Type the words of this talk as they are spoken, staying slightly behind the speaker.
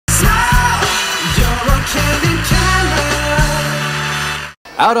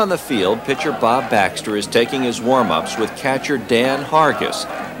Out on the field, pitcher Bob Baxter is taking his warm-ups with catcher Dan Hargis.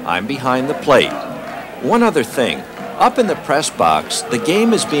 I'm behind the plate. One other thing. Up in the press box, the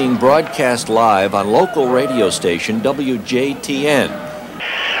game is being broadcast live on local radio station WJTN.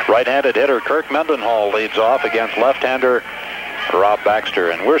 Right-handed hitter Kirk Mendenhall leads off against left-hander Rob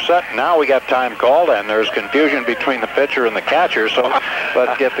Baxter. And we're set. Now we got time called, and there's confusion between the pitcher and the catcher, so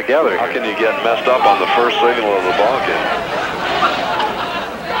let's get together. How can you get messed up on the first signal of the ball game?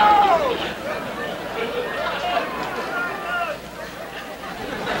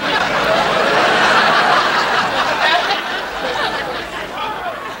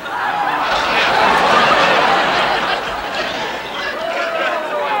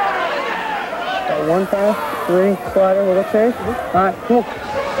 One pass, 3, slider, little chase. All right, cool.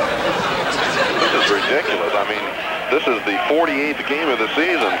 This is ridiculous. I mean, this is the 48th game of the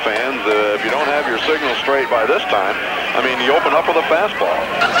season, fans. If you don't have your signal straight by this time, I mean, you open up with a fastball.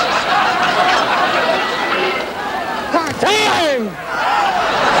 Time!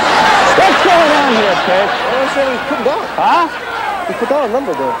 What's going on here, Pitch? I don't say he's putting down. Huh? He put down a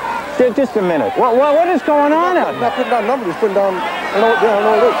number there. Just a minute. What is going on out here? Not putting down numbers, he's putting down, I don't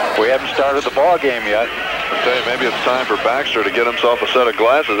know what it is. We haven't started the ball game yet. I'll tell you, maybe it's time for Baxter to get himself a set of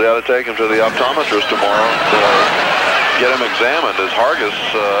glasses. They ought to take him to the optometrist tomorrow to get him examined, as Hargis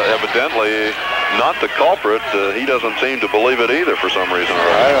evidently not the culprit. He doesn't seem to believe it either for some reason or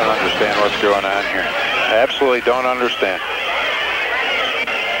other. I don't understand what's going on here. Absolutely don't understand.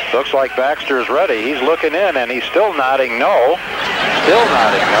 Looks like Baxter is ready. He's looking in, and he's still nodding no. Still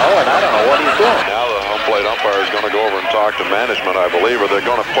nodding no, and I don't know what he's doing. Now the home plate umpire is going to go over and talk to management, I believe, or they're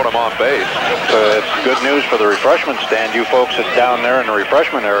going to put him on base. It's good news for the refreshment stand. You folks that's down there in the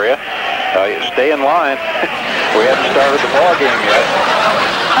refreshment area, stay in line. We haven't started the ball game yet.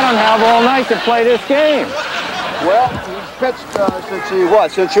 I don't have all night to play this game. Well, he's pitched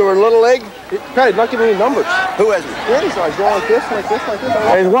since you were in Little League? He's not giving me numbers. Who hasn't? Yeah, he's going like this, like this, like this.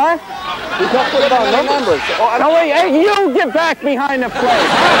 He's what? He's not putting down numbers. No, wait, hey, you get back behind the plate.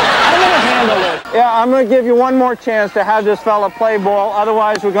 I'm going to handle this. Yeah, I'm going to give you one more chance to have this fella play ball.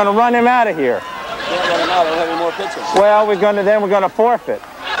 Otherwise, we're going to run him out of here. Can't run him out. I don't have any more pitching. Well, we're going to forfeit.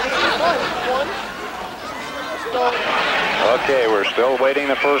 Okay, we're still waiting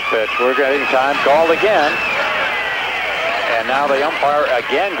the first pitch. We're getting time called again. And now the umpire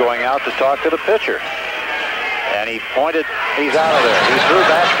again going out to talk to the pitcher. And he pointed, he's out of there. He threw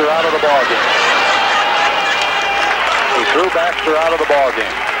Baxter out of the ball game. He threw Baxter out of the ball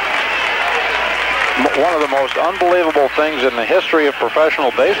game. One of the most unbelievable things in the history of professional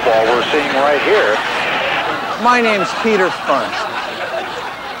baseball we're seeing right here. My name's Peter Funt,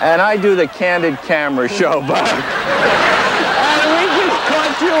 and I do the Candid Camera show, Bob. And we just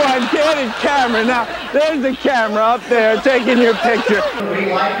caught you on Candid Camera. Now, there's the camera up there taking your picture.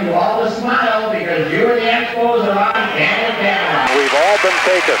 We'd like you all to smile because you and the Expos are on Candid Camera. We've all been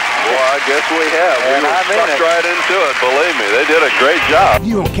taken. Well, I guess we have. And we were I mean sucked right into it, believe me. They did a great job.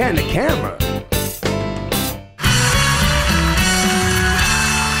 You on Candid Camera.